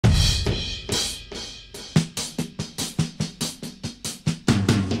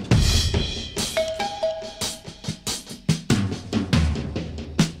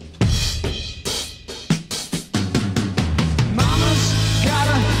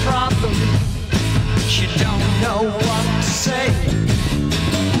know what to say.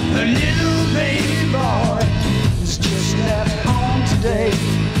 The little baby boy has just left home today.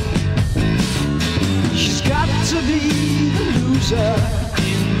 She's got to be the loser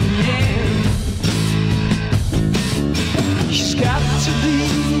in the end. She's got to be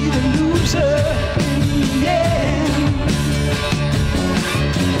the loser in the end.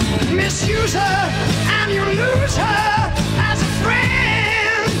 Misuse her and you lose her as a friend.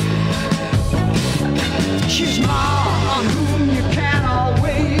 She's more on whom you can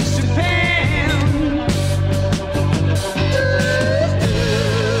always depend.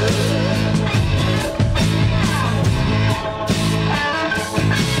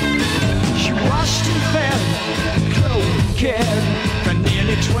 She washed and fed, clothed and cared for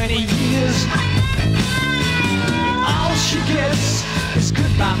nearly 20 years. All she gets is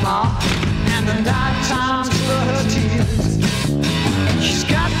goodbye, Ma, and the night times for her tears. She's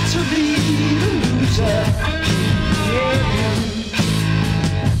got to be the loser, yeah.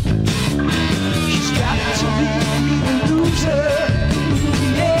 She's got to be the loser,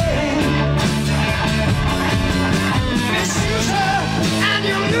 yeah. Misuse her and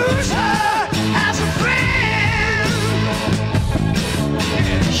you lose her as a friend.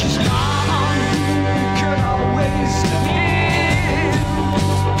 Yeah, she's gone on, you could always depend.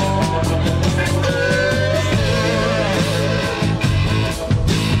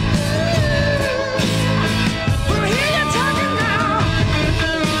 Well, here you're talking now.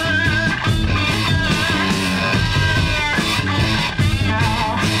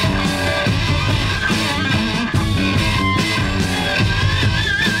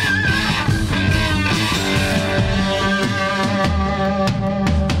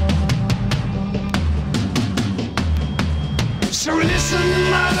 So listen,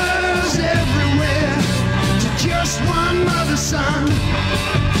 mothers everywhere, to just one mother's son.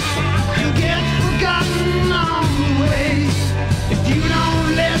 You'll get forgotten on the way if you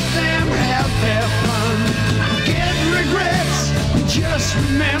don't let them have their fun. Get regrets, and just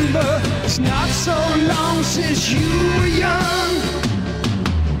remember it's not so long since you were young.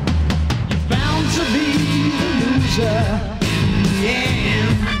 You're bound to be the loser in the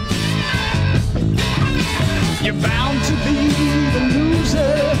end. You're bound to be the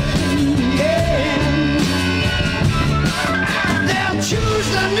loser in the end. They'll choose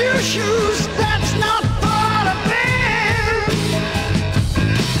the new shoes, that's not